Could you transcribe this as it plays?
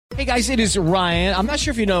Hey guys, it is Ryan. I'm not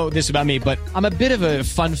sure if you know this about me, but I'm a bit of a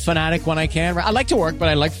fun fanatic when I can. I like to work, but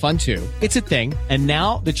I like fun too. It's a thing. And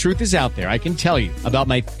now the truth is out there. I can tell you about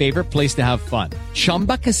my favorite place to have fun.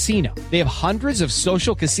 Chumba Casino. They have hundreds of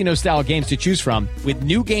social casino style games to choose from with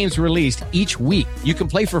new games released each week. You can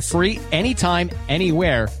play for free anytime,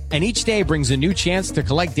 anywhere. And each day brings a new chance to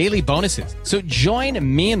collect daily bonuses. So join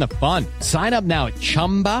me in the fun. Sign up now at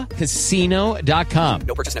ChumbaCasino.com.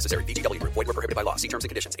 No purchase necessary. VGW Group. Void where prohibited by law. See terms and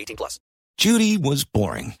conditions. 18+. Judy was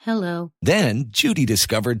boring. Hello. Then Judy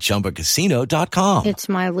discovered ChumbaCasino.com. It's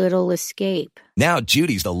my little escape. Now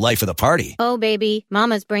Judy's the life of the party. Oh, baby,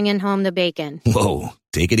 mama's bringing home the bacon. Whoa,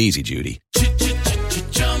 take it easy, Judy.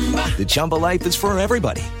 The Chumba life is for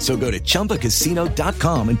everybody. So go to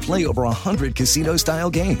ChumbaCasino.com and play over 100 casino-style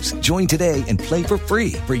games. Join today and play for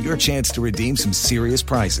free for your chance to redeem some serious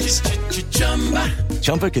prizes.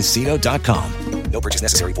 ChumbaCasino.com. No purchase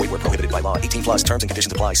necessary. Void where prohibited by law. 18+. Terms and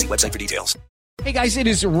conditions apply. See website for details. Hey guys, it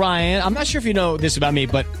is Ryan. I'm not sure if you know this about me,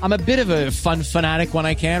 but I'm a bit of a fun fanatic when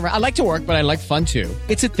I can. I like to work, but I like fun too.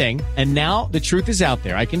 It's a thing. And now the truth is out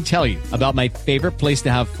there. I can tell you about my favorite place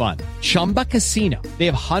to have fun. Chumba Casino. They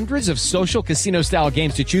have hundreds of social casino style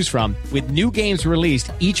games to choose from with new games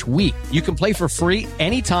released each week. You can play for free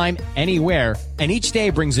anytime, anywhere. And each day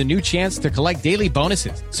brings a new chance to collect daily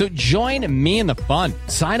bonuses. So join me in the fun.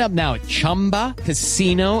 Sign up now at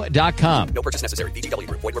ChumbaCasino.com. No purchase necessary. VGW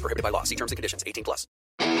Group. Void where prohibited by law. See terms and conditions. 18+.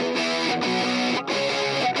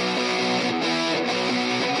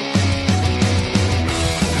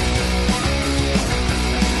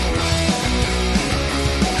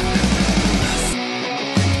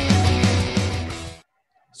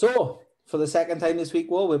 So, for the second time this week,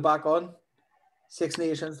 we're back on Six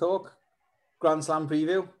Nations Talk, Grand Slam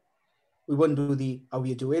preview. We wouldn't do the how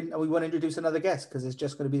you doing, and we want to introduce another guest because it's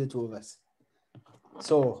just going to be the two of us.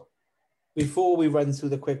 So, before we run through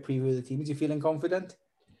the quick preview of the teams, you feeling confident?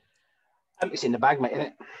 It's in the bag, mate, isn't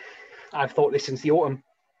it? I've thought this since the autumn.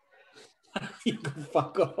 You can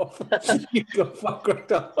fuck off. You can fuck right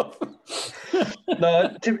off.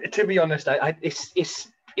 No, to be honest,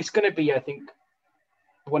 it's going to be, I think,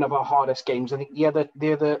 one of our hardest games. I think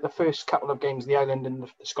the first couple of games, the Ireland and the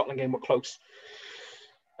Scotland game, were close.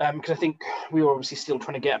 Because I think we were obviously still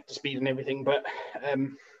trying to get up to speed and everything, but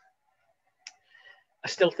I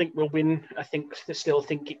still think we'll win. I still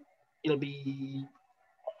think it'll be.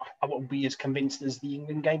 I won't be as convinced as the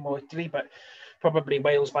England game or Italy, but probably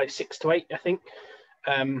Wales by 6-8. I think.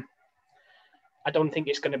 I don't think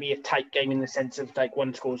it's going to be a tight game in the sense of like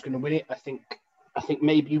one score is going to win it. I think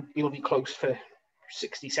maybe it'll be close for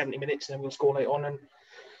 60, 70 minutes, and then we'll score later on and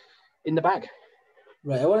in the bag.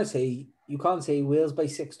 Right, I want to say, you can't say Wales by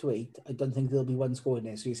 6-8. I don't think there'll be one score in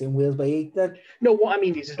there. So you're saying Wales by 8 then? No, what I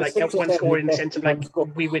mean is like one score in the sense of like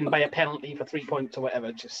we win by a penalty for 3 points or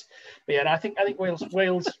whatever. But yeah, I think Wales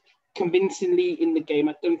convincingly in the game.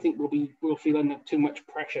 I don't think we'll feel under too much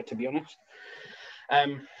pressure, to be honest.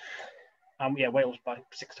 Yeah, Wales by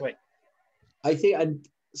 6-8. I think, and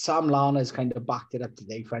Sam Larner's kind of backed it up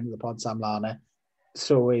today, friend of the pod, Sam Larner.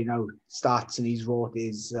 So, stats, and he's wrote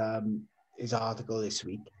his article this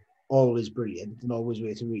week. Always brilliant and always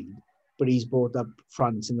worth to read. But he's brought up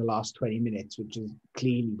France in the last 20 minutes, which has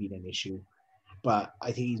clearly been an issue. But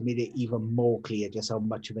I think he's made it even more clear just how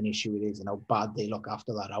much of an issue it is and how bad they look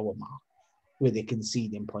after that hour mark, where they're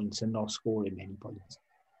conceding points and not scoring any points.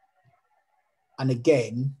 And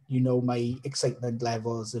again, my excitement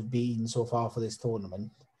levels have been so far for this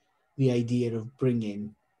tournament. The idea of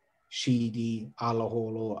bringing Sheedy,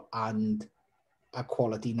 Alaholo, and a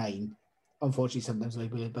quality 9. Unfortunately, sometimes I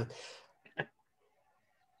will, but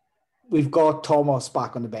we've got Thomas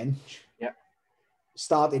back on the bench. Yeah.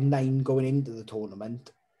 Starting 9 going into the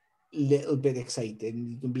tournament. Little bit exciting.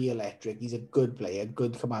 He can be electric. He's a good player,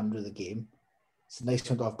 good commander of the game. It's a nice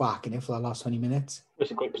one to have back in it for the last 20 minutes. It's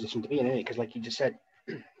a great position to be in, isn't it? Because like you just said,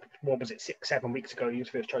 what was it, 6-7 weeks ago, he was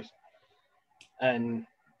first choice. And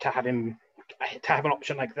to have an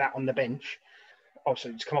option like that on the bench,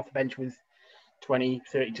 also to come off the bench with 20,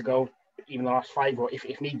 30 to go, even the last 5, or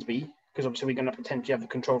if needs be, because obviously we're going to potentially have the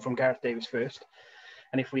control from Gareth Davis first.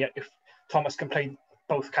 And if Thomas can play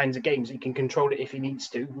both kinds of games, he can control it if he needs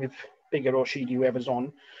to with Bigger or Sheedy, whoever's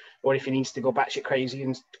on, or if he needs to go batshit crazy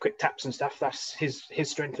and quick taps and stuff, that's his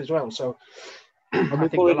strength as well. So I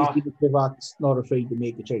think Krivak's not afraid to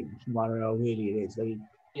make a change, no matter how really it is. Like,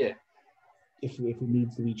 yeah. If it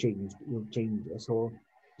needs to be changed, he'll change it. So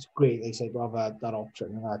it's great, they said, to have that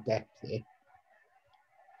option and that depth there.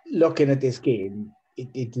 Looking at this game,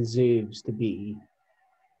 it deserves to be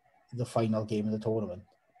the final game of the tournament.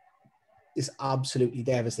 It's absolutely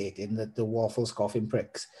devastating that the waffle scoffing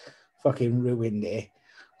pricks fucking ruined it.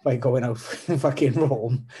 by going out fucking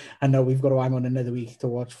Rome, and now we've got to hang on another week to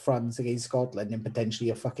watch France against Scotland and potentially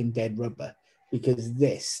a fucking dead rubber, because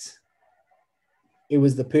it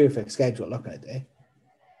was the perfect schedule looking at it.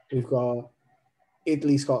 We've got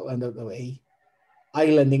Italy, Scotland out the way.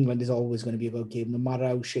 Ireland, England is always going to be about game, no matter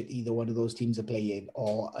how shit either one of those teams are playing,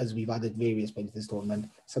 or as we've had at various points this tournament,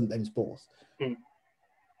 sometimes both.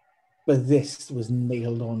 But this was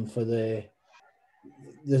nailed on for the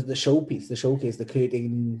showpiece, the showcase, the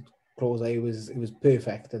curtain close. It was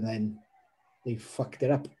perfect, and then they fucked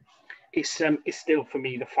it up. It's still for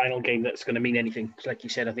me the final game that's going to mean anything. Like you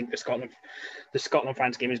said, I think the Scotland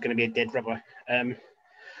France game is going to be a dead rubber.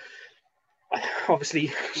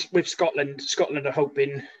 Obviously, with Scotland are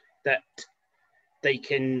hoping that they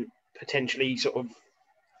can potentially sort of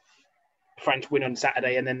France win on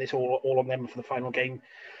Saturday, and then it's all on them for the final game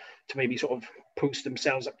to maybe sort of boost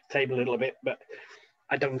themselves up the table a little bit. But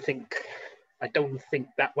I don't think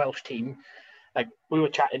that Welsh team, like we were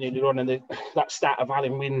chatting earlier on, and that stat of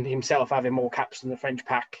Alan Wynne himself having more caps than the French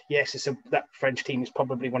pack. Yes, that French team is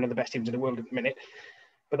probably one of the best teams in the world at the minute,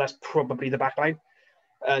 but that's probably the back line.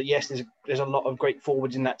 Yes, there's a lot of great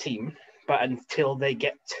forwards in that team, but until they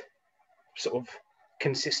get sort of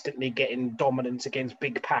consistently getting dominance against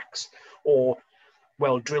big packs or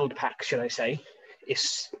well-drilled packs, should I say,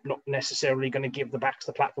 it's not necessarily going to give the backs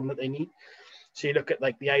the platform that they need. So you look at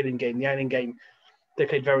like the Ireland game, they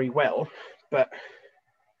played very well, but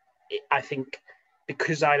I think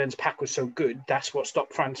because Ireland's pack was so good, that's what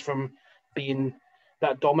stopped France from being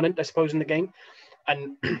that dominant, I suppose, in the game.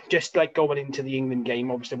 And just like going into the England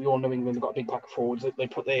game, obviously we all know England have got a big pack of forwards. They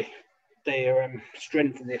put their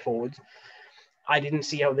strength in their forwards. I didn't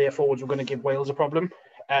see how their forwards were going to give Wales a problem.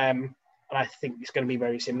 And I think it's going to be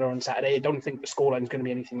very similar on Saturday. I don't think the scoreline is going to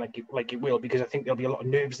be anything like it will, because I think there'll be a lot of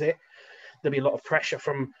nerves there. There'll be a lot of pressure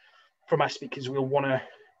from us, because we'll want to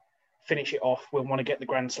finish it off. We'll want to get the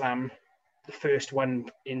Grand Slam, the first one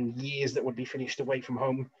in years that would be finished away from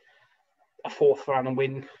home, a fourth for Alan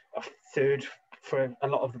Wynne, a third for a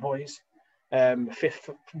lot of the boys,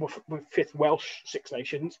 fifth Welsh Six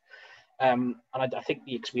Nations, and I think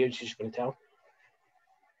the experience is going to tell.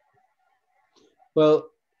 Well,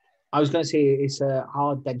 I was going to say it's a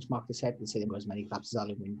hard benchmark to set to say they've got as many caps as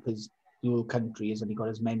Alan Wynne, because the whole country has only got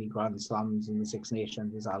as many Grand Slams in the Six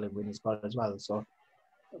Nations as Alan Wynne has got as well. So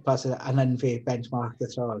that's an unfair benchmark to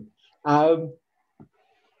throw out.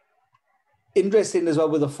 Interesting as well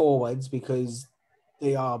with the forwards, because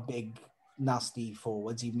they are big, nasty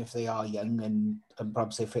forwards, even if they are young and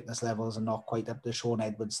perhaps their fitness levels are not quite up to Sean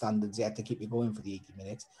Edwards standards yet to keep you going for the 80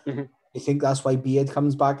 minutes. Mm-hmm. I think that's why Beard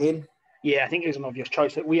comes back in. Yeah, I think it was an obvious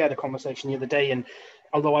choice. We had a conversation the other day, and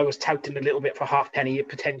although I was touting a little bit for Halfpenny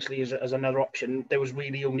potentially as another option, there was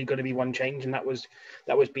really only going to be one change, and that was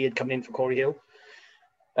Beard coming in for Corey Hill.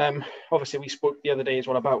 Obviously, we spoke the other day as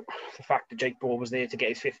well about the fact that Jake Ball was there to get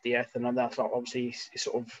his 50th, and that's obviously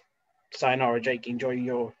sort of sayonara, Jake, enjoy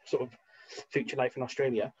your sort of future life in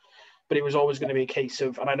Australia. But it was always going to be a case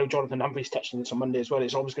of, and I know Jonathan Humphreys touched on this on Monday as well,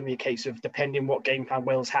 it's always going to be a case of, depending what game plan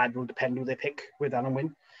Wales had, will depend who they pick with Alan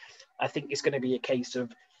Wynne. I think it's going to be a case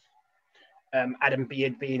of Adam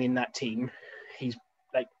Beard being in that team. He's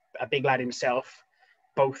like a big lad himself.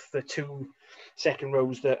 Both the two second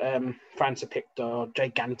rows that France have picked are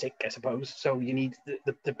gigantic, I suppose. So you need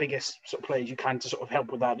the biggest sort of players you can to sort of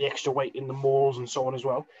help with that, the extra weight in the mauls and so on as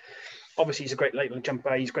well. Obviously, he's a great late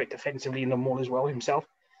jumper. He's great defensively in the maul as well himself.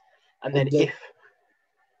 And then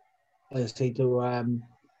I say to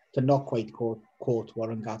not quite coach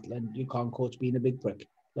Warren Gatland, you can't coach being a big prick.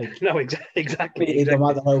 Like, no, exactly. No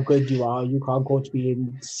matter how good you are, you can't coach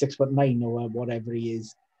being 6'9" or whatever he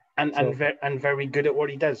is, and very good at what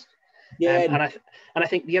he does. Yeah, and I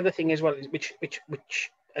think the other thing as well is which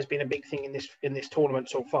has been a big thing in this tournament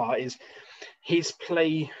so far is his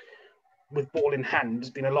play with ball in hand has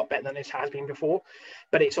been a lot better than it has been before.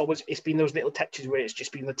 But it's been those little touches where it's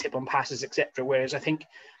just been the tip on passes, etc. Whereas I think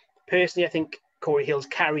Corey Hill's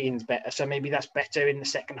carrying's better, so maybe that's better in the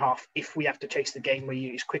second half if we have to chase the game where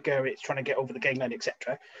it's quicker, it's trying to get over the game line,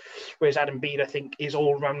 etc. Whereas Adam Beard, I think, his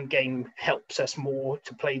all-round game helps us more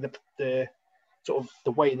to play the sort of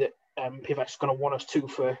the way that Pivac's going to want us to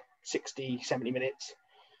for 60, 70 minutes,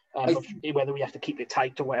 whether we have to keep it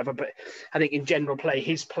tight or whatever. But I think in general play,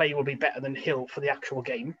 his play will be better than Hill for the actual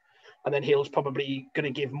game, and then Hill's probably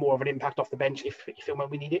going to give more of an impact off the bench if and when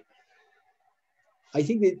we need it. I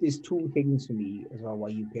think that there's two things for me as well why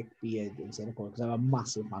you picked Beard instead of Corey, because I'm a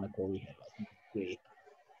massive fan of Corey Hill. I think he's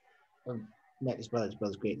great. Met his brother's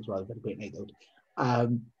great as well. He's got a great night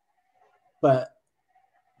out. But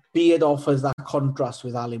Beard offers that contrast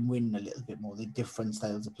with Alan Wynne a little bit more, the different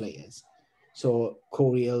styles of players. So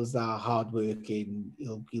Corey Hill's that hard-working.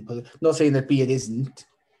 He'll put, not saying that Beard isn't,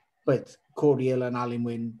 but Corey Hill and Alan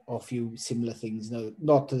Wynne are a few similar things. No,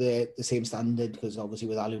 not to the same standard, because obviously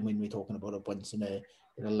with Alan Wynne, we're talking about a once in a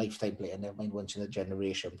lifetime player, never mind once in a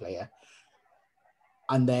generation player.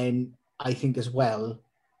 And then I think as well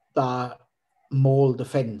that maul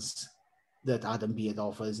defence that Adam Beard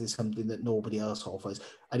offers is something that nobody else offers.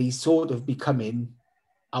 And he's sort of becoming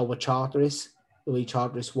our Charteris, the way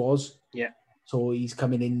Charteris was. Yeah. So he's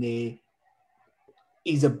coming in there.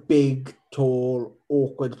 He's a big, tall,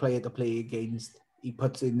 awkward player to play against. He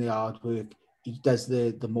puts in the hard work. He does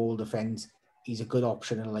the maul defence. He's a good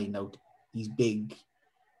option in line out. He's big.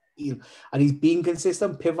 And he's been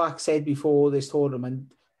consistent. Pivac said before this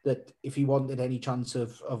tournament that if he wanted any chance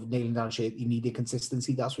of nailing down shape, he needed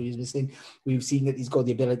consistency. That's what he's missing. We've seen that he's got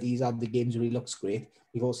the ability. He's had the games where he looks great.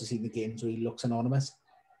 We've also seen the games where he looks anonymous.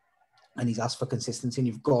 And he's asked for consistency. And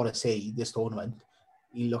you've got to say, this tournament,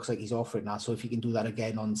 he looks like he's offering that. So if he can do that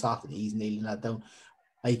again on Saturday, he's nailing that down.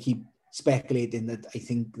 I keep speculating that I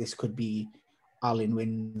think this could be Alan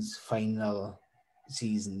Wynne's final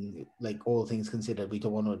season, like all things considered. We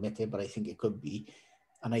don't want to admit it, but I think it could be.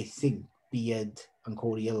 And I think Beard and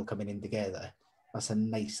Corey Hill coming in together, that's a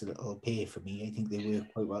nice little pair for me. I think they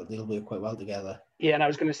work quite well. They'll work quite well together. Yeah, and I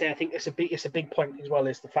was going to say, I think it's a big point as well,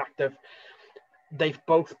 is the fact of they've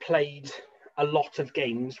both played a lot of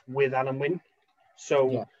games with Alan Wynne.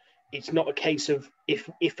 So It's not a case of if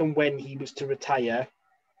and when he was to retire,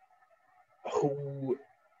 who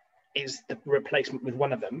is the replacement with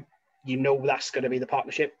one of them. You know that's going to be the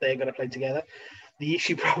partnership. They're going to play together. The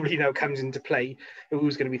issue probably now comes into play,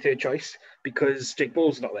 who's going to be third choice, because Jake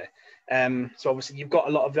Ball's not there. So obviously you've got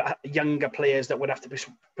a lot of younger players that would have to be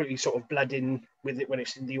pretty sort of blood in with it when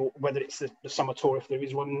it's in whether it's the summer tour, if there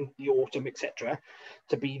is one, the autumn, etc.,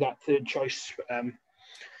 to be that third choice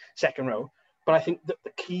second row. But I think that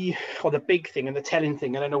the key or the big thing and the telling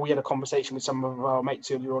thing, and I know we had a conversation with some of our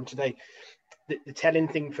mates earlier on today, the telling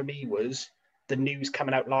thing for me was the news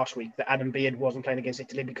coming out last week that Adam Beard wasn't playing against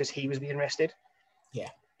Italy because he was being rested. Yeah.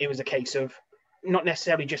 It was a case of not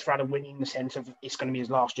necessarily just for Adam winning, in the sense of it's going to be his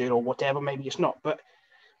last year or whatever, maybe it's not. But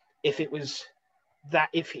if it was that,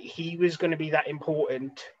 if he was going to be that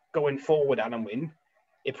important going forward, Adam Wynne,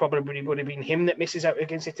 it probably would have been him that misses out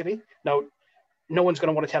against Italy. Now, no one's going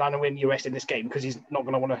to want to tell Adam Wynne you rest in this game because he's not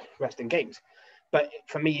going to want to rest in games. But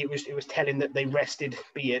for me, it was telling that they rested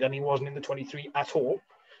Beard and he wasn't in the 23 at all,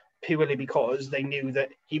 purely because they knew that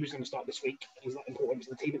he was going to start this week and he's not important to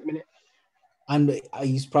the team at the minute. And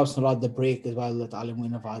he's perhaps not had the break as well that Alan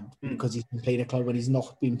Wynne have had because he's been playing a club when he's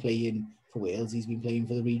not been playing for Wales. He's been playing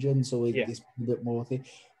for the region, so it's a bit more thing.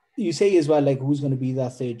 You say as well, like, who's going to be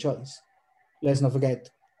that third choice? Let's not forget,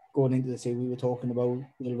 going into this, we were talking about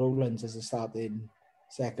Will Rowlands as a starting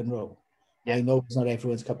second row. Yeah. I know it's not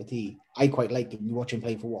everyone's cup of tea. I quite like him. You watch him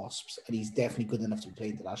play for Wasps, and he's definitely good enough to play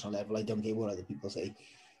international level. I don't care what other people say.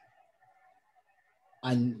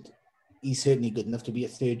 And he's certainly good enough to be a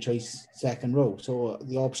third choice second row. So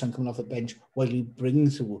the option coming off the bench, while you bring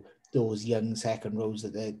through those young second rows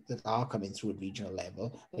that are coming through at regional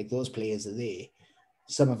level, like those players are there.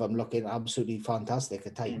 Some of them looking absolutely fantastic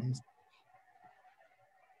at times.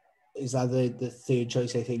 Is that the third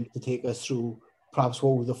choice, I think, to take us through perhaps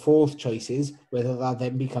what the fourth choice is, whether that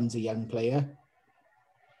then becomes a young player.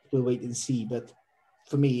 We'll wait and see. But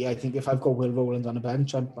for me, I think if I've got Will Rowlands on the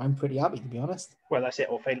bench, I'm pretty happy, to be honest. Well, that's it.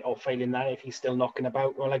 Or failing that, if he's still knocking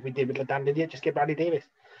about, or like we did with Ladan Lydiate, just get Bradley Davis.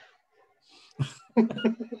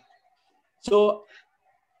 So,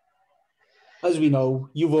 as we know,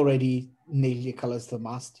 you've already nailed your colours to the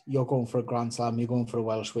mast. You're going for a Grand Slam. You're going for a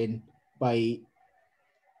Welsh win by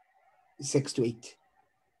 6 to 8.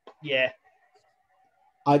 Yeah.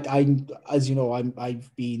 I'm as you know,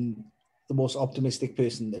 I've been the most optimistic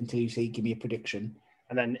person until you say give me a prediction,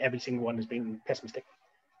 and then every single one has been pessimistic.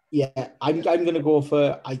 Yeah, I'm going to go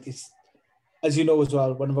for as you know as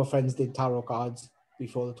well. One of our friends did tarot cards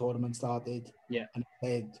before the tournament started. Yeah, and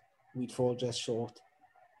said we'd fall just short,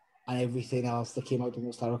 and everything else that came out of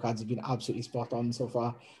those tarot cards has been absolutely spot on so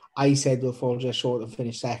far. I said we'll fall just short and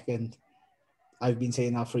finish second. I've been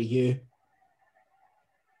saying that for a year.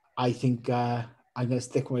 I think I'm going to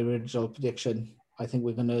stick with my original prediction. I think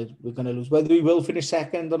we're going to lose. Whether we will finish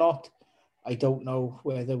second or not, I don't know.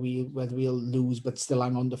 Whether we'll lose but still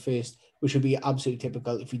hang on to first, which would be absolutely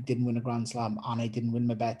typical if we didn't win a Grand Slam and I didn't win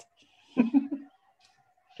my bet.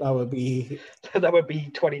 That would be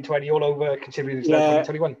 2020 all over, considering it's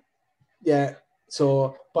 2021. Yeah.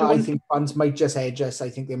 So, but I think fans might just edge us. I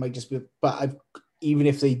think they might just be. But even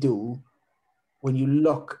if they do, when you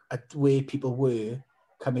look at where people were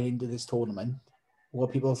coming into this tournament,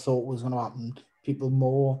 what people thought was going to happen, people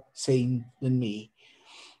more sane than me,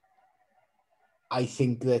 I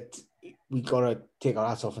think that we got to take our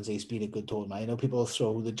hats off and say it's been a good tournament. I know people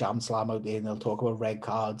throw the jam slam out there and they'll talk about red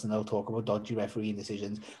cards and they'll talk about dodgy refereeing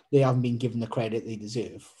decisions. They haven't been given the credit they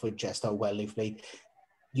deserve for just how well they've played.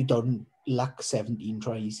 You don't lack 17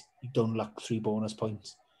 tries. You don't lack 3 bonus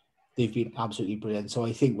points. They've been absolutely brilliant. So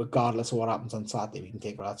I think regardless of what happens on Saturday, we can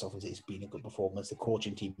take our hats off and say it's been a good performance. The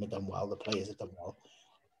coaching team have done well. The players have done well.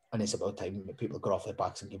 And it's about time that people get off their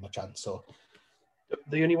backs and give them a chance. So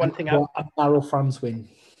the only one thing a narrow France win.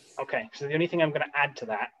 Okay, so the only thing I'm going to add to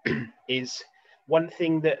that is one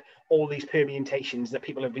thing that all these permutations that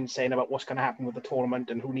people have been saying about what's going to happen with the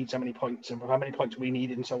tournament and who needs how many points and how many points we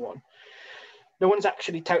need and so on. No one's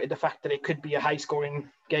actually touted the fact that it could be a high-scoring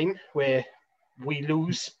game where we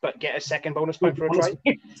lose but get a second bonus point for a try.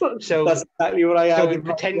 So that's exactly what I had. So it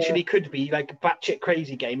potentially could be like a batshit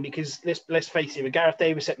crazy game because let's face it, with Gareth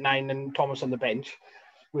Davis at 9 and Thomas on the bench,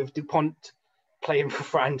 with Dupont playing for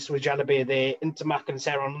France, with Jalabert there, Intermac and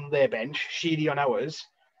Serra on their bench, Sheedy on ours,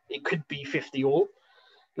 it could be 50 all.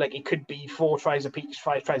 Like it could be 4 tries apiece,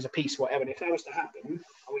 5 tries apiece, whatever. And if that was to happen and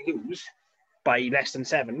we lose by less than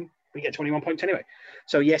 7, we get 21 points anyway.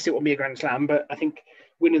 So yes, it will be a Grand Slam, but I think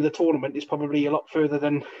winning the tournament is probably a lot further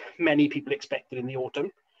than many people expected in the autumn,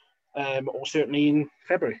 or certainly in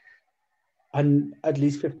February. And at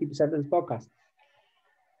least 50% of this podcast.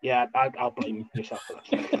 Yeah, I'll blame yourself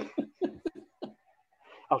for that.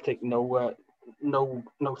 I'll take no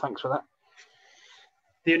thanks for that.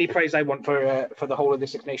 The only praise I want for the whole of the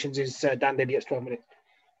Six Nations is Dan Idiot's 12 minutes.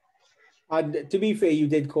 And to be fair, you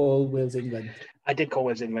did call Wales England. I did call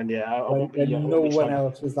Wales England, yeah. No one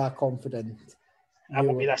else was that confident. I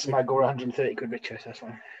won't be that smart. Go 130 quid richer, so that's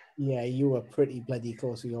fine. Yeah, you were pretty bloody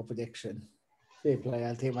close with your prediction. Fair play,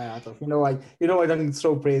 I'll take my hat off. I don't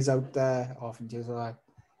throw praise out often to you,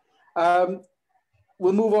 so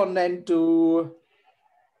we'll move on then to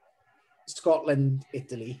Scotland,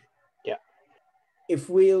 Italy. Yeah. If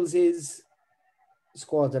Wales's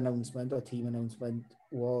squad announcement or team announcement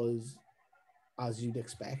was as you'd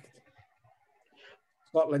expect,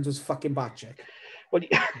 Scotland was fucking batshit. Well,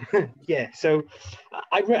 yeah. So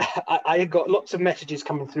I got lots of messages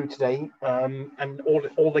coming through today, and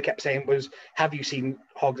all they kept saying was, "Have you seen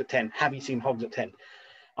Hogs at 10? Have you seen Hogs at 10?"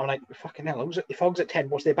 I'm like, fucking hell! If Hogs at 10,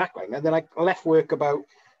 what's their backline? And then I left work about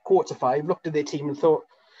 4:45, looked at their team, and thought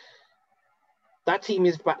that team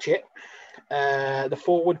is batshit. The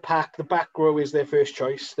forward pack, the back row is their first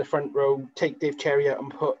choice. The front row, take Dave Cherry out and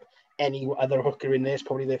put any other hooker in there is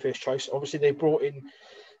probably their first choice. Obviously, they brought in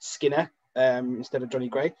Skinner instead of Johnny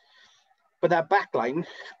Gray. But that back line,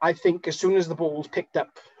 I think as soon as the ball's picked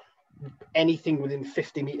up anything within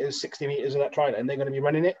 50 metres, 60 metres of that try line, they're going to be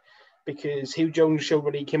running it, because Hugh Jones showed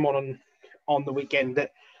when he came on the weekend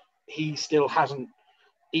that he still hasn't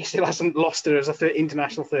lost her as a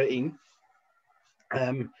international 13.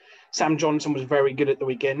 Sam Johnson was very good at the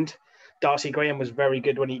weekend. Darcy Graham was very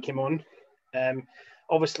good when he came on.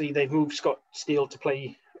 Obviously, they've moved Scott Steele to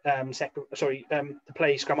play to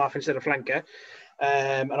play scrum half instead of flanker.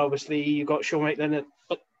 And obviously, you've got Sean Maitland at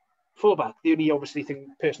fullback. The only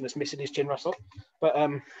person that's missing is Chin Russell, but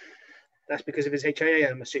that's because of his HIA,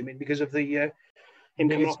 I'm assuming, because of the him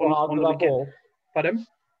coming off on the weekend. Ball. Pardon?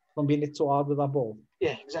 From being hit so hard with that ball.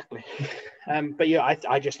 Yeah, exactly. But yeah,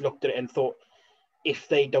 I just looked at it and thought, if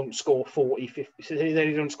they don't score 40, 50, so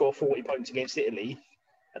they don't score 40 points against Italy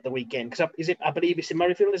at the weekend, because I believe it's in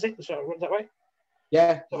Murrayfield, is it? Is that right?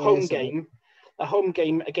 Yeah. A home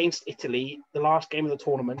game against Italy, the last game of the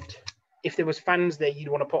tournament. If there was fans there, you'd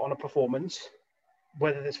want to put on a performance.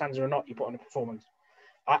 Whether there's fans or not, you put on a performance.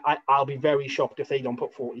 I'll be very shocked if they don't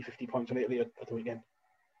put 40, 50 points on Italy at the weekend.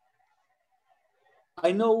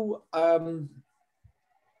 I know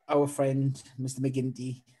our friend, Mr.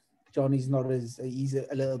 McGinty, Johnny's he's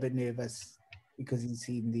a little bit nervous because he's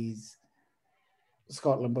seen these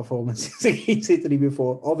Scotland performances against Italy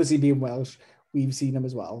before. Obviously, being Welsh, we've seen them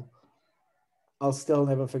as well. I'll still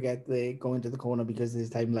never forget the going to the corner because there's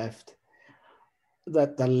time left.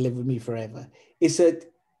 That'll live with me forever. It's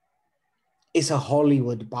a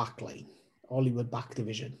Hollywood backline, Hollywood back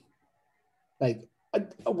division. Like,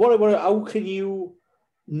 how can you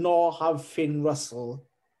not have Finn Russell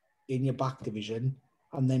in your back division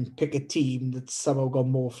and then pick a team that's somehow got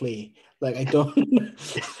more flair? Like, I don't...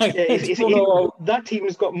 that team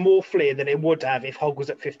has got more flair than it would have if Hogg was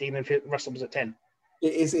at 15 and Russell was at 10.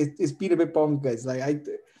 It's been a bit bonkers.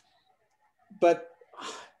 But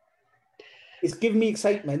it's given me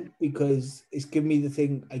excitement because it's given me the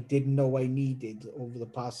thing I didn't know I needed over the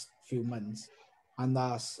past few months, and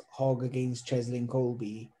that's Hogg against Chesley and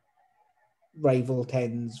Colby rival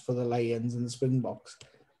 10s for the Lions and the Springboks.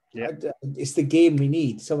 Yeah. It's the game we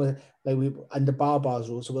need. Some of we under Barbar's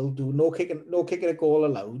rules, so we'll do no kicking a goal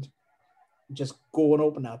allowed. Just go and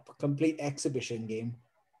open up, complete exhibition game.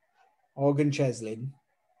 Horgan Cheslin,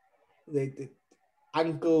 the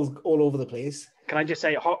ankles all over the place. Can I just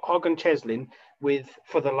say, Horgan Cheslin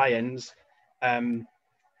for the Lions,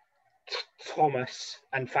 Thomas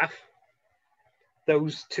and Faf.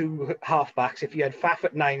 Those two halfbacks, if you had Faf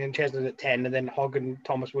at 9 and Cheslin at 10, and then Horgan,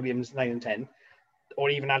 Thomas Williams 9 and 10, or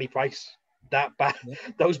even Ali Price,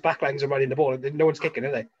 those backlines are running the ball. No one's kicking,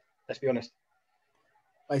 are they? Let's be honest.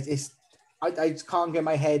 I just can't get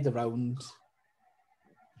my head around.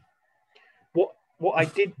 What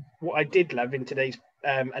I did love in today's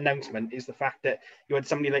announcement is the fact that you had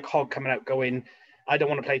somebody like Hogg coming out going, I don't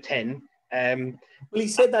want to play 10. Well, he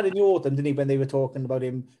said that in the autumn, didn't he, when they were talking about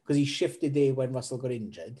him, because he shifted there when Russell got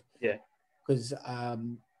injured. Yeah. Because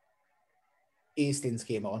Hastings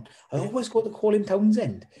came on. I always got to call him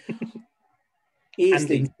Townsend.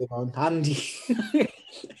 Hastings came on. Andy.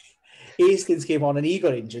 Hastings came on and he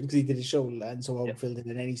got injured because he did his shoulder, and so Hogg filled it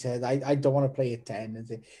in, and he said, I don't want to play at 10.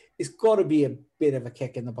 And it's got to be a bit of a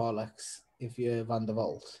kick in the bollocks if you're Van der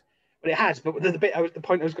Vault. But it has. But the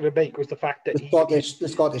point I was going to make was the fact that the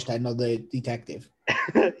Scottish 10, not the detective.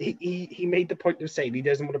 he made the point of saying he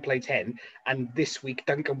doesn't want to play 10, and this week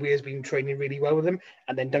Duncan Weir's been training really well with him,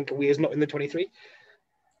 and then Duncan Weir's not in the 23.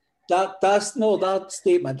 That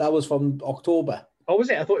statement that was from October. Oh, was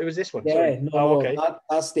it? I thought it was this one. Yeah, sorry. Okay.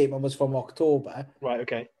 That statement was from October. Right.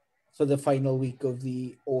 Okay. For the final week of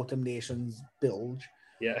the Autumn Nations bilge.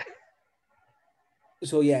 Yeah.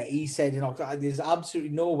 So, yeah, he said, there's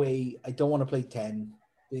absolutely no way I don't want to play 10.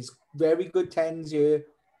 There's very good 10s here.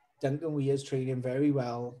 Duncan Weir's training very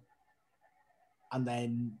well. And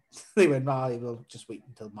then they went, we'll just wait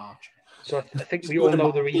until March. So I think we all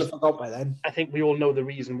know the reason. Forgot by then. I think we all know the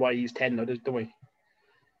reason why he's 10 now, don't we?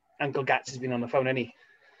 Uncle Gats has been on the phone, hasn't he?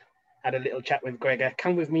 Had a little chat with Gregor.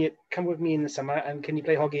 Come with me in the summer, and can you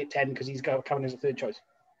play Hoggy at 10 because he's coming as a third choice?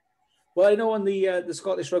 Well, I know on the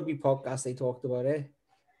Scottish Rugby podcast they talked about it.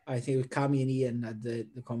 I think with Cammy and Ian had the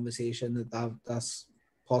conversation that's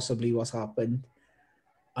possibly what's happened.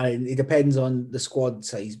 And it depends on the squad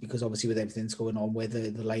size, because obviously with everything that's going on,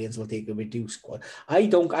 whether the Lions will take a reduced squad. I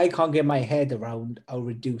can't get my head around how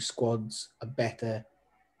reduced squads are better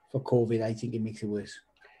for COVID. I think it makes it worse.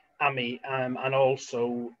 And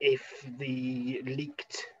also if the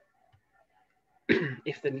leaked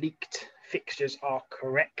fixtures are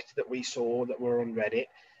correct that we saw that were on Reddit,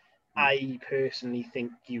 I personally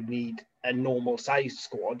think you need a normal sized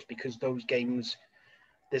squad, because those games,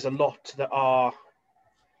 there's a lot that are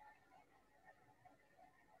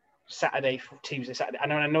Saturday, Tuesday, Saturday.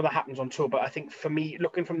 I know that happens on tour, but I think for me,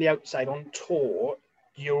 looking from the outside on tour,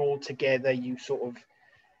 you're all together, you sort of,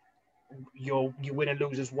 you win and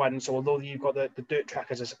lose as one. So although you've got the dirt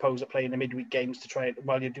trackers, I suppose, that play in the midweek games to try it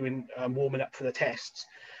while you're doing warming up for the tests,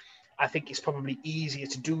 I think it's probably easier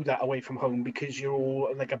to do that away from home because you're all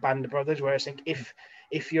like a band of brothers. Whereas I think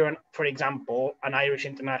if you're, for example, an Irish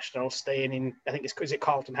international staying in, I think is it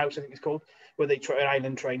Carlton House, I think it's called, where they try an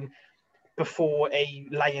island train before a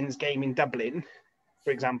Lions game in Dublin,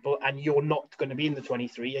 for example, and you're not going to be in the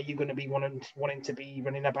 23, are you going to be wanting to be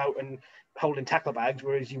running about and holding tackle bags,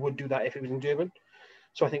 whereas you would do that if it was in Durban?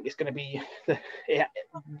 So I think it's going to be...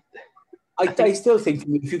 I still think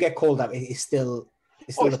if you get called out, it's still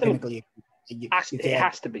the pinnacle. It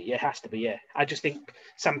has to be, yeah. I just think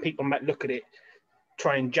some people might look at it,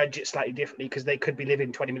 try and judge it slightly differently because they could be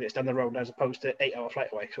living 20 minutes down the road as opposed to 8-hour flight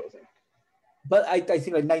away sort of thing. But I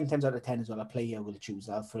think like 9 times out of 10 as well, a player will choose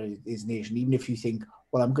that for his nation. Even if you think,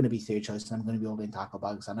 well, I'm going to be third choice and I'm going to be holding tackle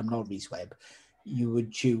bags and I'm not Reece Webb, you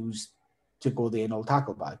would choose to go there and hold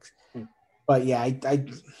tackle bags. But yeah,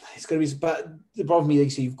 it's going to be. But the problem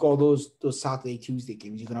is, so you've got those Saturday, Tuesday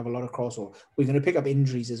games. You're going to have a lot of crossover. We're going to pick up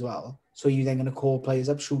injuries as well. So you're then going to call players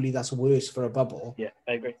up. Surely that's worse for a bubble. Yeah,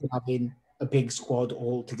 I agree. Having a big squad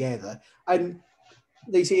all together, and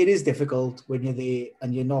they say it is difficult when you're there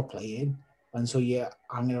and you're not playing. And so you're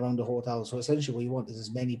hanging around the hotel. So essentially what you want is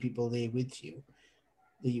as many people there with you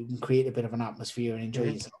that you can create a bit of an atmosphere and enjoy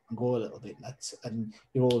yourself and go a little bit nuts. And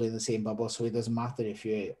you're all in the same bubble. So it doesn't matter if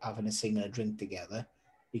you're having a sing and a drink together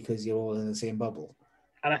because you're all in the same bubble.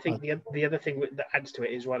 And I think the other thing that adds to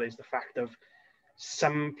it as well is the fact of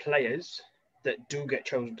some players that do get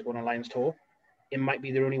chosen to go on a Lions tour, it might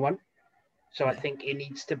be their only one. So I think it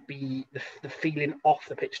needs to be, the feeling off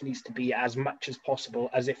the pitch needs to be as much as possible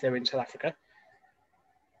as if they're in South Africa.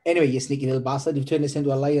 Anyway, you sneaky little bastard, you've turned this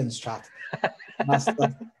into a Lions chat. That's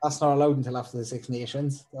not allowed until after the Six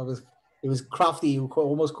Nations. It was crafty, you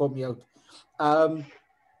almost caught me out.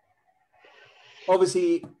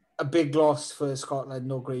 Obviously, a big loss for Scotland.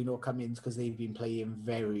 No Gray, no Cummins, because they've been playing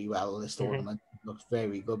very well this tournament. Looks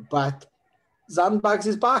very good. But Zandbags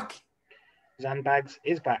is back. Zandbags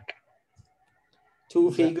is back.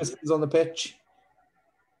 Two Fergusons on the pitch.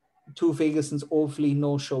 Two Fergusons, hopefully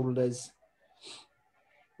no shoulders.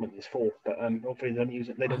 Well, there's 4, but hopefully they don't use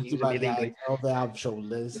it. They don't use them illegally. Yeah, they have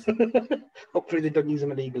shoulders. Hopefully they don't use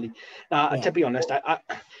them illegally. To be honest,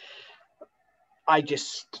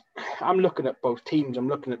 I'm looking at both teams. I'm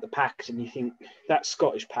looking at the packs, and you think that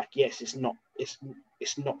Scottish pack, yes, it's not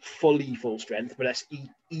fully full strength, but that's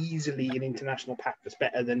easily an international pack that's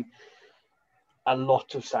better than a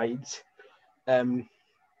lot of sides.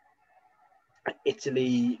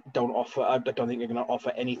 Italy don't offer. I don't think they're going to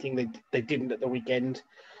offer anything. They didn't at the weekend.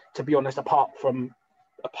 To be honest, apart from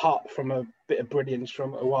a bit of brilliance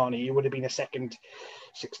from Ioane, it would have been a second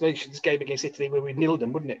Six Nations game against Italy where we nilled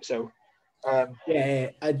them, wouldn't it? So, I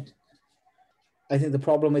think the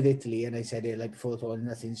problem with Italy, and I said it like before, thought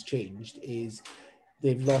nothing's changed, is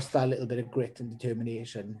they've lost that little bit of grit and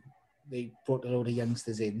determination. They brought a load of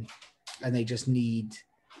youngsters in, and they just need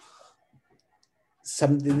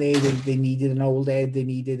something there. They needed an old head. They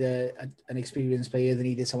needed an experienced player. They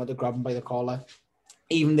needed someone to grab them by the collar.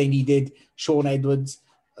 Even they needed Sean Edwards,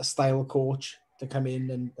 a style coach, to come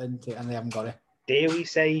in, and they haven't got it. Dare we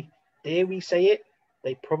say it?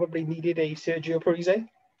 They probably needed a Sergio Parise.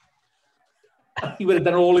 He would have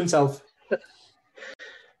done it all himself.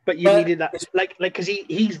 But you needed that, because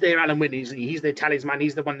he's their Alan Wynne, isn't he? He's their talisman.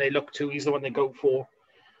 He's the one they look to. He's the one they go for.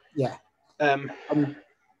 Yeah. What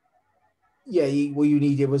you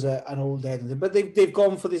needed was an old head. But they've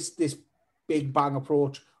gone for this big bang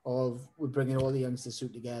approach of we're bringing all the youngsters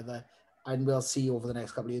suit together, and we'll see over the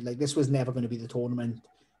next couple of years. Like, this was never going to be the tournament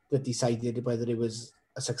that decided whether it was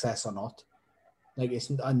a success or not. Like,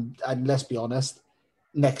 and let's be honest,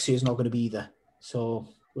 next year's not going to be either. So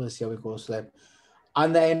we'll see how it goes for them.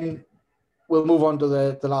 And then we'll move on to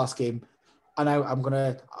the last game. And I'm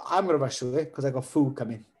gonna rush through it because I got food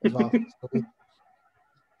coming as well. So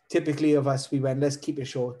typically of us, we went, let's keep it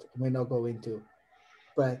short, and we're not going to.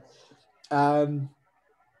 But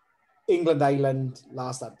England-Ireland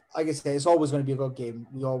last up. Like I say, it's always going to be a good game.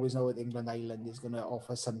 We always know that England-Ireland is going to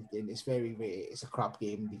offer something. It's very rare. It's a crap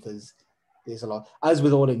game because there's a lot, as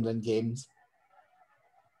with all England games,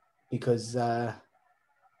 because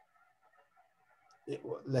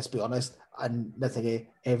let's be honest, and nothing,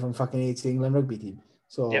 everyone fucking hates the England rugby team.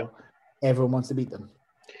 So everyone wants to beat them.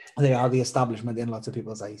 They are the establishment in lots of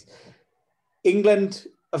people's eyes. England,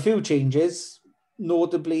 a few changes,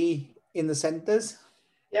 notably in the centres.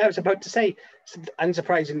 Yeah, I was about to say,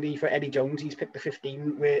 unsurprisingly for Eddie Jones, he's picked the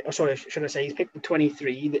 15, he's picked the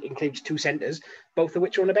 23 that includes 2 centres, both of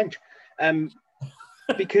which are on the bench.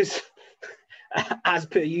 Because, as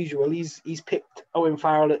per usual, he's picked Owen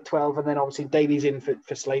Farrell at 12, and then obviously Daly's in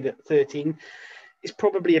for Slade at 13. It's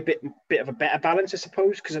probably a bit of a better balance, I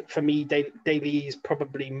suppose, because for me, Daly is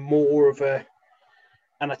probably more of an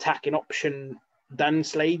attacking option than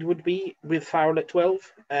Slade would be with Farrell at 12.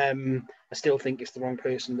 I still think it's the wrong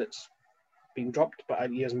person that's been dropped, but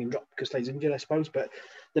he hasn't been dropped because Slade's injured, I suppose. But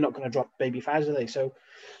they're not going to drop Baby Faz, are they? So,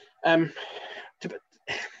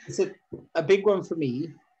 it's a big one for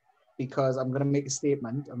me because I'm going to make a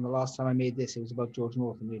statement. And the last time I made this, it was about George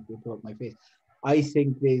North, and they put up my face. I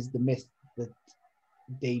think there's the myth that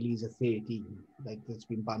Daly's a 13, like that's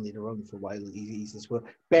been bandied around for a while. He's this world.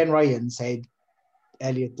 Ben Ryan said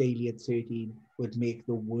Elliot Daly at 13 would make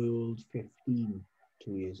the world 15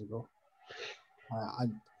 2 years ago.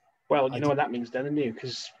 Well, you know what that means then, don't you?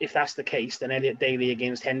 Because if that's the case, then Elliot Daly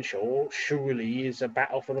against Henshaw surely is a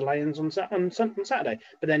battle for the Lions on Saturday.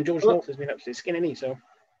 But then George North has been up to his skin, hasn't he? So,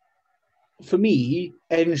 for me,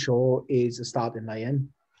 Henshaw is a starting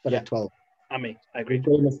Lion, but at 12. I agree.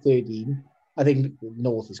 Going at 13, I think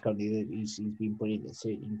North is currently, he's been put in at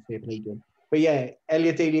 13, fair play to him. But yeah,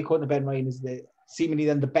 Elliot Daly, according to Ben Ryan, is seemingly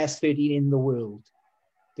then the best 13 in the world.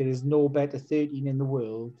 There is no better 13 in the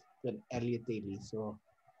world than Elliot Daly. So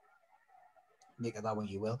make of that one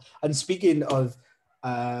you will. And speaking of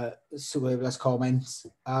superfluous comments,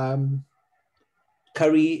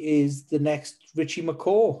 Curry is the next Richie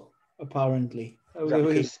McCaw, apparently.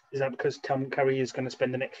 Is that because Tom Curry is going to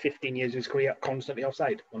spend the next 15 years of his career constantly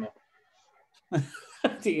offside or not? I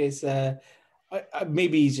think it's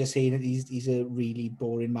maybe he's just saying that he's a really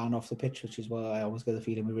boring man off the pitch, which is why I always get the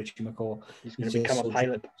feeling with Richie McCaw. He's going to become a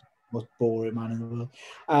pilot. Most boring man in the world.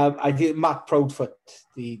 I think Matt Proudfoot,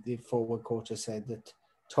 the forward coach, has said that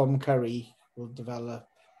Tom Curry will develop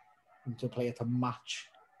into a player to match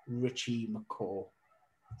Richie McCaw.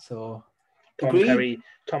 So Agreed.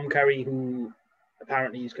 Tom Curry, who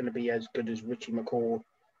apparently is going to be as good as Richie McCaw,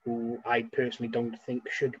 who I personally don't think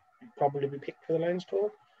should probably be picked for the Lions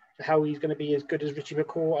tour. So how he's going to be as good as Richie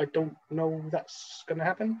McCaw, I don't know that's going to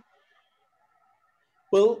happen.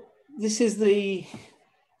 Well, he's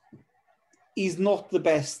not the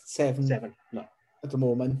best seven no. at the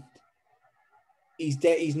moment.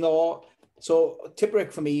 He's not. So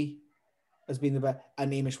Tipuric for me has been the best,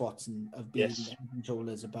 and Hamish Watson have been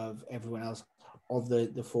shoulders above everyone else of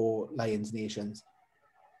the 4 Lions nations.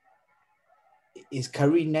 Is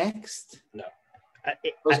Curry next? No.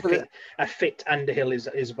 A fit Underhill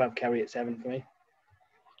is above Curry at 7 for me.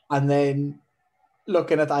 And then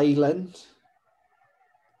looking at Ireland,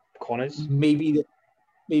 corners. Maybe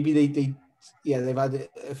they've had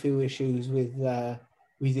a few issues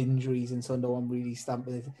with injuries, and so no one really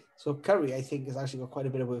stamping it. So Curry, I think, has actually got quite a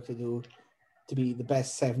bit of work to do to be the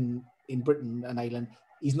best 7 in Britain and Ireland.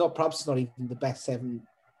 He's perhaps not even the best 7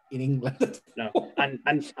 in England. No,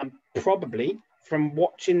 and probably from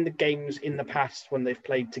watching the games in the past when they've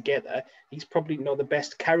played together, he's probably not the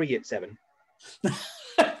best carry at 7.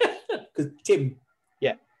 Because Tim.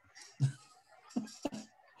 Yeah.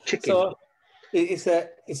 Chicken. So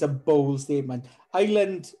it's a bold statement.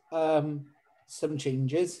 Ireland, some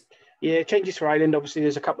changes. Yeah, changes for Ireland. Obviously,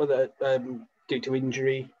 there's a couple that due to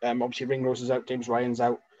injury. Obviously, Ringrose is out. James Ryan's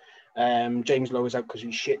out. James Lowe is out because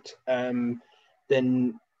he's shit.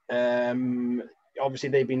 Then obviously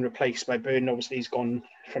they've been replaced by Burden. Obviously, he's gone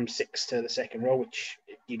from 6 to the second row, which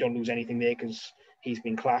you don't lose anything there because he's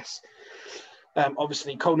been class.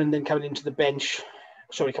 Obviously, Conan then coming into the bench.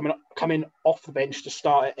 Sorry, coming off the bench to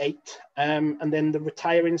start at 8, and then the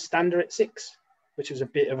retiring Stander at 6, which was a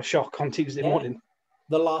bit of a shock on Tuesday morning.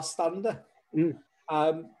 The last Stander. It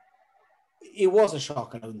was a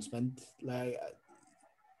shock announcement. Like,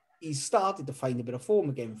 he started to find a bit of form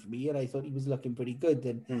again for me, and I thought he was looking pretty good.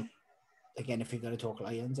 And again, if you're going to talk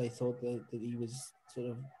Lions, I thought that he was sort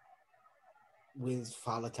of with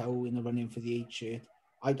Faletau in the running for the 8 shirt.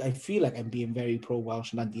 I feel like I'm being very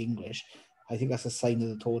pro-Welsh and anti-English. I think that's a sign of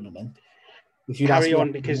the tournament. Carry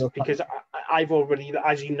on, because I've already,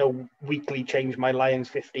 as you know, weekly changed my Lions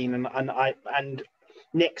 15, and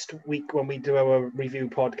next week when we do our review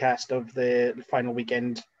podcast of the final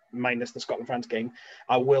weekend minus the Scotland-France game,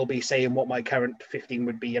 I will be saying what my current 15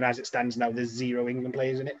 would be, and as it stands now, there's 0 England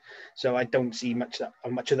players in it, so I don't see much of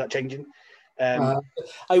that changing. I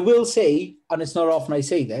will say, and it's not often I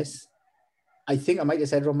say this, I think I might have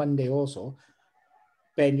said it on Monday also,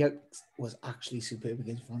 Ben Young was actually superb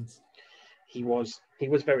against France. He was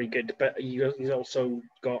very good, but he's also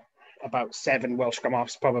got about 7 Welsh scrum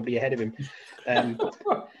halves probably ahead of him.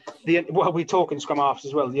 We're talking scrum halves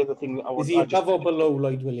as well. The other thing that is he above or below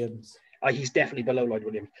Lloyd Williams? He's definitely below Lloyd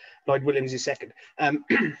Williams. Lloyd Williams is second.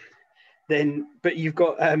 But you've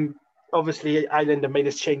got obviously Ireland have made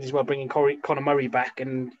this change as well, bringing Conor Murray back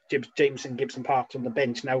and Jameson Gibson Park on the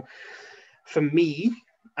bench. Now, for me,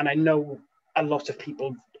 and I know a lot of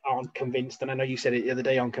people aren't convinced, and I know you said it the other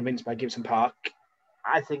day, aren't convinced by Gibson Park.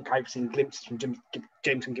 I think I've seen glimpses from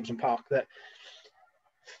Jameson Gibson Park that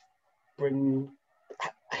bring,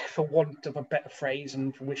 for want of a better phrase,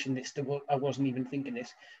 and for wishing this, I wasn't even thinking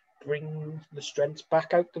this, bring the strengths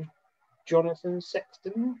back out of Jonathan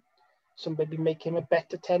Sexton. So maybe make him a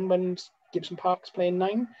better 10 when Gibson Park's playing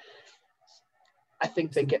 9. I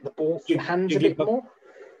think they get the ball through hands a bit more.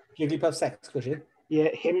 Jigglypuff Sex, could you? Yeah,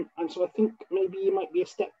 him. And so I think maybe it might be a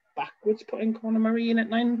step backwards putting Conor Murray in at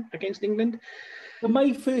 9 against England. But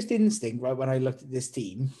my first instinct, right, when I looked at this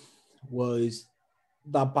team was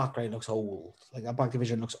that back line looks old. Like, that back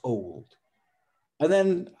division looks old. And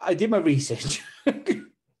then I did my research.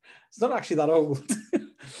 It's not actually that old.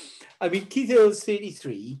 I mean, Keith Hill's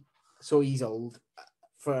 33, so he's old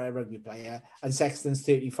for a rugby player. And Sexton's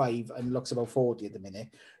 35 and looks about 40 at the minute.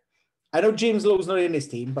 I know James Lowe's not in this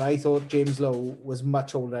team, but I thought James Lowe was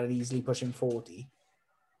much older and easily pushing 40.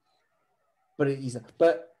 But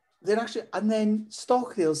then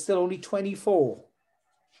Stockdale's still only 24.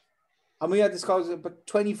 And we had this guy, but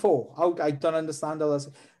 24. I don't understand all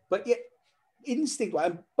that. But yeah, instinct.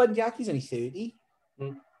 But Yaki's only 30.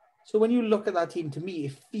 So when you look at that team, to me,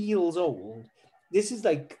 it feels old. This is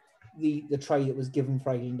like the try that was given for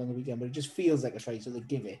Ireland on the weekend, but it just feels like a try, so they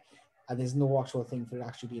give it. And there's no actual thing for it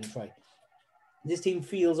actually being a try. This team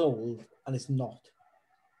feels old, and it's not.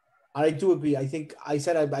 And I do agree. I think I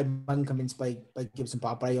said I'm unconvinced by Gibson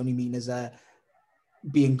Park, but I only mean as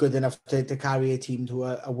being good enough to carry a team to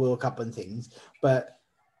a World Cup and things. But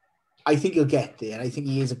I think he'll get there. I think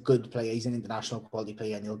he is a good player. He's an international quality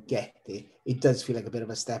player, and he'll get there. It does feel like a bit of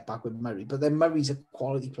a step back with Murray. But then Murray's a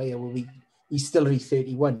quality player. He's still only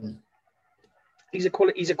 31. He's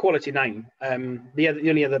a quality 9. The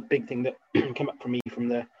only other big thing that came up for me from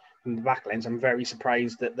the back lens, I'm very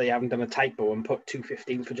surprised that they haven't done a typo and put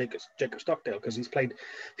 215 for Jacob Stockdale, because he's played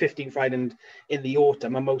 15 for Ireland in the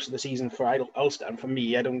autumn and most of the season for Ulster. And for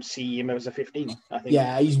me, I don't see him as a 15. I think.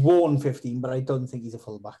 Yeah, he's worn 15, but I don't think he's a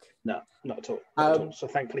fullback. No, not at all. Not at all. So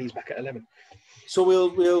thankfully he's back at 11. So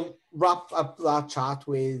we'll wrap up that chat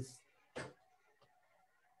with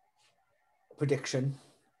prediction.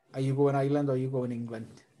 Are you going Ireland or are you going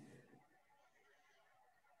England?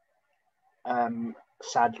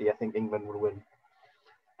 Sadly, I think England will win.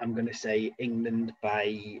 I'm going to say England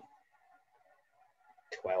by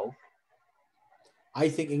 12. I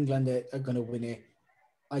think England are going to win it.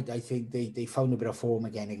 I think they found a bit of form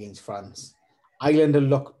again against France. Ireland will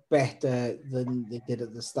look better than they did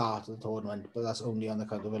at the start of the tournament, but that's only on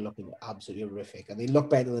account of it looking absolutely horrific. And they look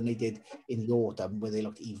better than they did in the autumn, where they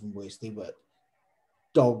looked even worse. They were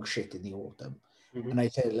dog shit in the autumn. Mm-hmm. And I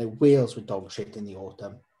said, like, Wales were dog shit in the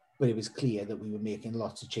autumn, but it was clear that we were making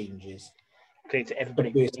lots of changes. Clear to everybody,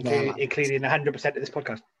 including 100% of this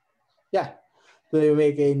podcast. Yeah. They were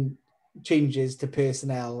making changes to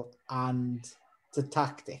personnel and to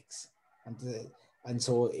tactics. And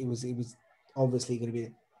so it was obviously going to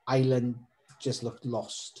be Ireland just looked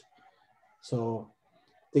lost. So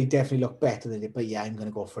they definitely look better than it. But yeah, I'm going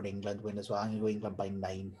to go for an England win as well. I'm going to go England by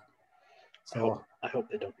 9. So I hope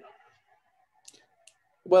they don't.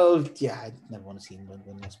 Well, yeah, I never want to see England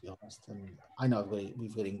win, let's be honest. And I know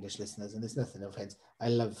we've got English listeners, and there's nothing offense. I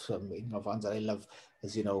love some England fans, and I love,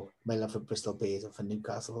 as you know, my love for Bristol Bears and for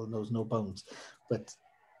Newcastle knows no bounds. But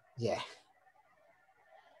yeah,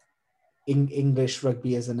 English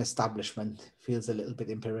rugby as an establishment feels a little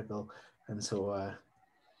bit empirical, and so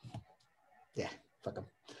yeah, fuck them.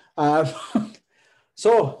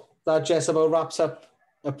 So that just about wraps up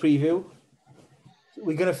a preview.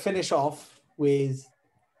 We're going to finish off with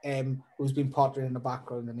who's been pottering in the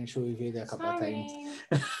background, and I'm sure you've heard it a couple of times.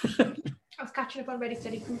 I was catching up on Ready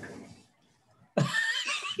Steady Cook.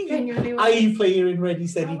 I play in Ready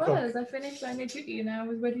Steady Cook. I finished my duty and I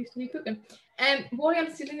was Ready Steady Cooking. Wally,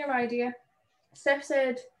 I'm stealing your idea. Steph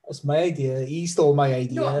said... That's my idea. He stole my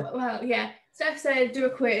idea. No, well, yeah. Steph said do a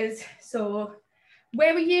quiz. So,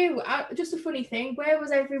 where were you? Just a funny thing. Where was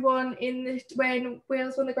everyone when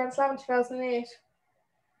Wales won the Grand Slam in 2008?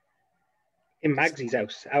 In Magsy's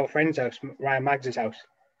house, our friend's house, Ryan Maggs's house.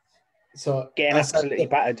 So getting absolutely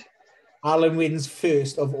battered. Alan wins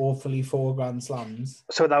first of awfully 4 Grand Slams.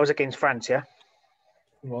 So that was against France, yeah?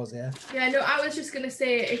 It was, yeah. Yeah, no, I was just going to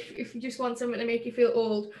say, if you just want something to make you feel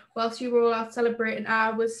old, whilst you were all out celebrating,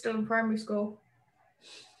 I was still in primary school.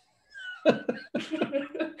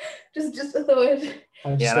 just a thought.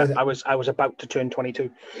 Yeah, I was about to turn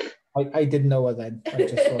 22. I didn't know her then. I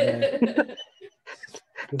just thought...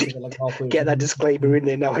 Get that disclaimer in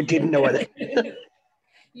there now. I didn't know it.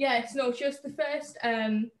 Yes, no, just the first.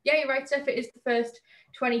 Yeah, you're right, Steph. It is the first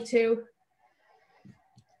 22.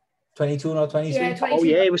 22, not 22? Yeah, 22. Oh,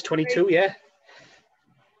 yeah, it was 22, yeah.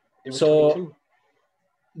 It was so, 22.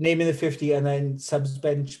 Naming the 50 and then subs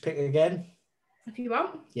bench pick again? If you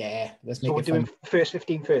want. Yeah, let's make it fun. So we're doing first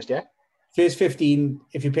 15 first, yeah? First 15.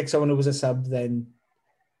 If you pick someone who was a sub, then...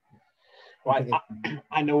 Right,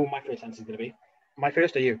 I know what my first answer is going to be. My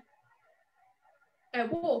first or you?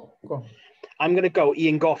 War. Go on. I'm going to go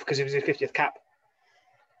Ian Goff because it was his 50th cap.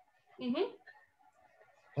 Mm-hmm.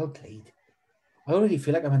 Well played. I already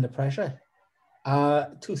feel like I'm under pressure.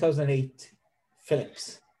 2008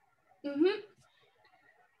 Phillips. Mm-hmm.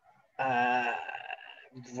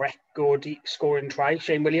 Record scoring try,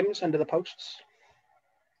 Shane Williams under the posts.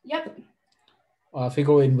 Yep. If we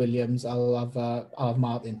go in Williams, I'll have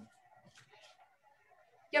Martin.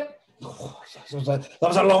 Yep. Oh, that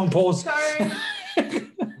was a long pause. Sorry.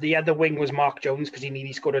 The other wing was Mark Jones because he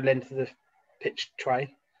nearly scored a length of the pitch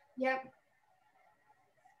try. Yep.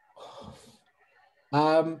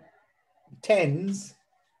 10s.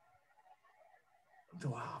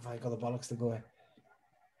 Wow, have I got the bollocks to go?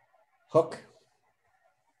 Hook.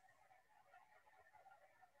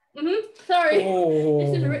 Sorry. Oh.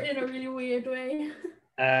 This is written in a really weird way.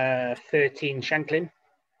 13 Shanklin.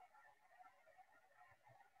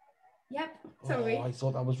 Yep. Sorry. Oh, I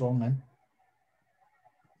thought that was wrong then.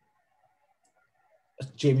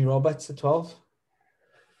 Jamie Roberts at 12.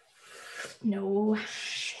 No.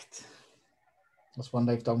 Shit. That's one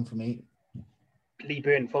life down for me. Lee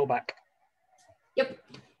Byrne, fullback. Yep.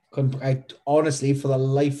 I honestly, for the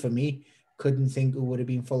life of me, couldn't think who would have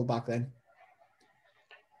been fullback then.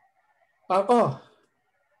 Am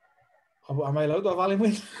I allowed to have Alan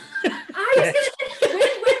Wynne? When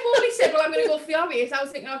Wally said, well, I'm going to go for the obvious, I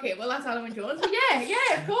was thinking, okay, well, that's Alan Wynne-Jones. But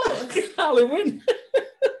yeah, of course. Alan Wynne.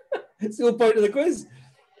 It's the whole point of the quiz.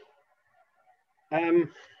 I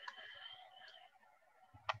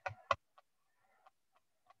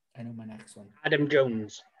know my next one. Adam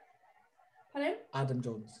Jones. Hello? Adam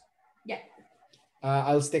Jones. Yeah.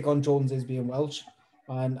 I'll stick on Jones as being Welsh,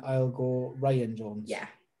 and I'll go Ryan Jones. Yeah.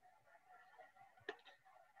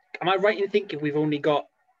 Am I right in thinking we've only got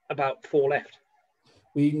about 4 left?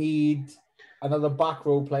 We need another back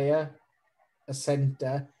row player, a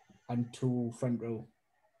centre, and 2 front row.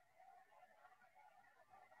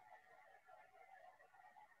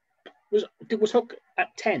 Was Hook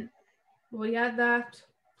at 10? Well, he had that.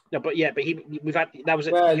 No, but we've had that was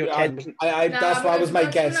at 10, wasn't it? That's why was my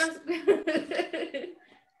guess.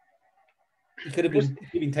 He could have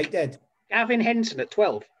been tight dead. Gavin Henson at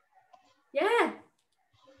 12. Yeah.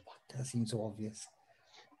 That seems so obvious.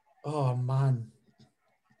 Oh man.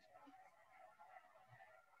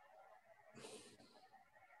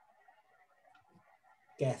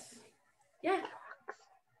 Death. Yeah.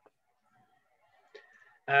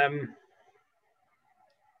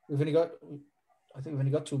 We've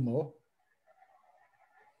only got 2 more.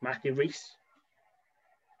 Matthew Rees.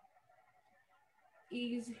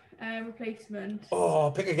 He's a replacement.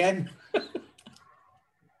 Oh, pick again.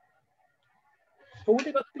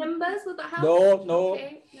 Numbers, would that help? No.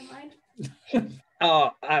 Okay, never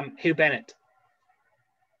mind. Hugh Bennett.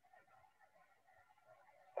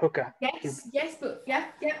 Hooker. Yes, but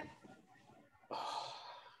yeah.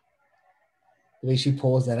 The way she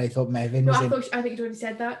paused there, I thought Mervyn No, was I think you already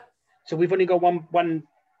said that. So we've only got one.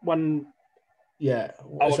 Yeah.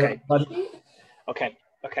 Oh, okay.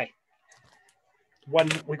 Okay.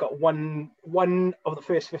 We got one of the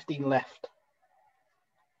first 15 left.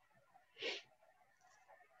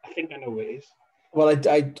 I think I know who it is. Well,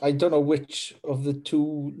 I don't know which of the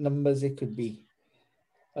 2 numbers it could be,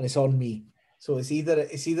 and it's on me. So it's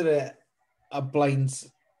either a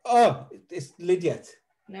blinds. Oh, it's Lydiate.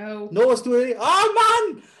 No, it's too early.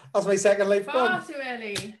 Oh man, that's my second life gone. Far too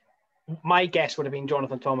early. My guess would have been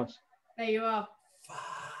Jonathan Thomas. There you are.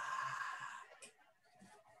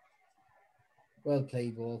 Well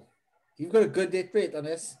played, Wall. You've got a good hit rate on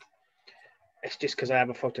this. It's just because I have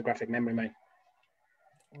a photographic memory, mate.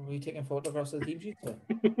 Are you taking photographs of the team sheet?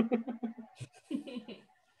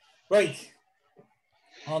 Right.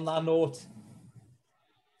 On that note,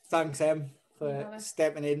 thanks, Em, for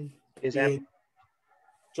stepping in. Is Em.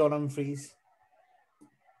 John Humphreys.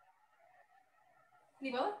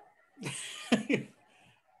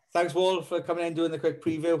 Thanks, Wall, for coming in and doing the quick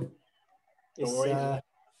preview. No worries.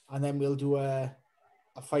 And then we'll do a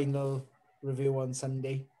final review on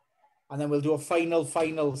Sunday. And then we'll do a final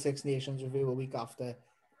Six Nations review a week after,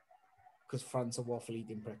 because France are waffle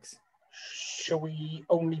eating pricks. Shall we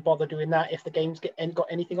only bother doing that if the game's got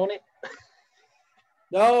anything on it?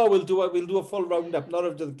 No, we'll do a full roundup, not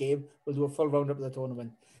of the game. We'll do a full roundup of the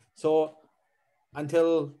tournament. So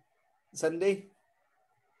until Sunday,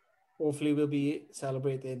 hopefully we'll be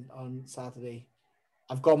celebrating on Saturday.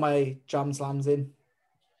 I've got my jam slams in.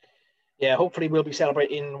 Yeah, hopefully we'll be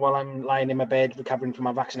celebrating while I'm lying in my bed recovering from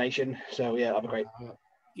my vaccination. So yeah, that'll be great.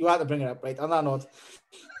 You had to bring it up, right? On that note,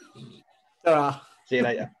 ta-ra. See you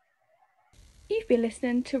later. You've been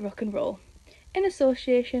listening to Rock and Roll in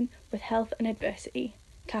association with Health and Adversity,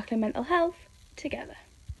 tackling mental health together.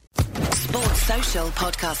 Sports Social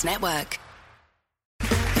Podcast Network.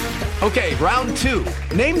 Okay, round 2.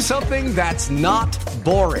 Name something that's not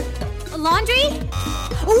boring. A laundry?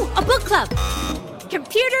 Ooh, a book club.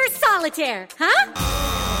 Computer solitaire, huh?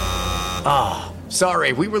 Ah,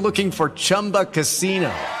 sorry, we were looking for Chumba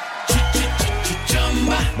Casino.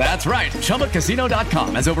 That's right,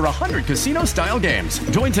 ChumbaCasino.com has over 100 casino-style games.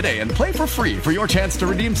 Join today and play for free for your chance to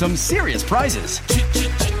redeem some serious prizes.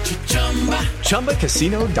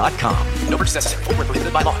 ChumbaCasino.com. No purchase necessary. Void where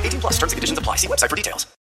prohibited by law. 18+ terms and conditions apply. See website for details.